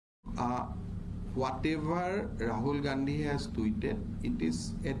whatever Rahul Gandhi has tweeted, it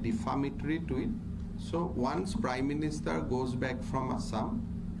is a defamatory tweet. So once Prime Minister goes back from Assam,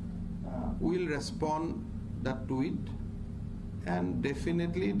 we'll respond that tweet, and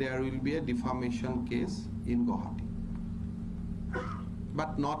definitely there will be a defamation case in Guwahati.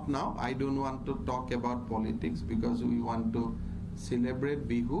 But not now. I don't want to talk about politics because we want to celebrate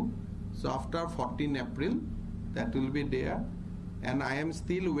Bihu. So after 14 April, that will be there. And I am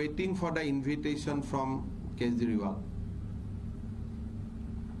still waiting for the invitation from Kejriwal,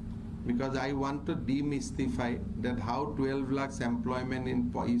 because I want to demystify that how 12 lakhs employment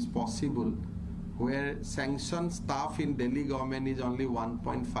is possible where sanctioned staff in Delhi government is only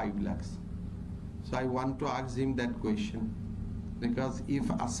 1.5 lakhs. So I want to ask him that question, because if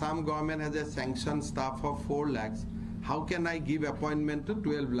Assam government has a sanctioned staff of 4 lakhs, how can I give appointment to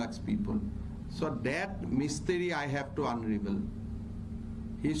 12 lakhs people? So that mystery I have to unravel.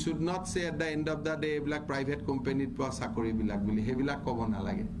 He should not say at the end of the day, black private company poa sakori bilak bili, hebilak kobo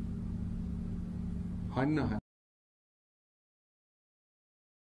nalage. হয় নহয়?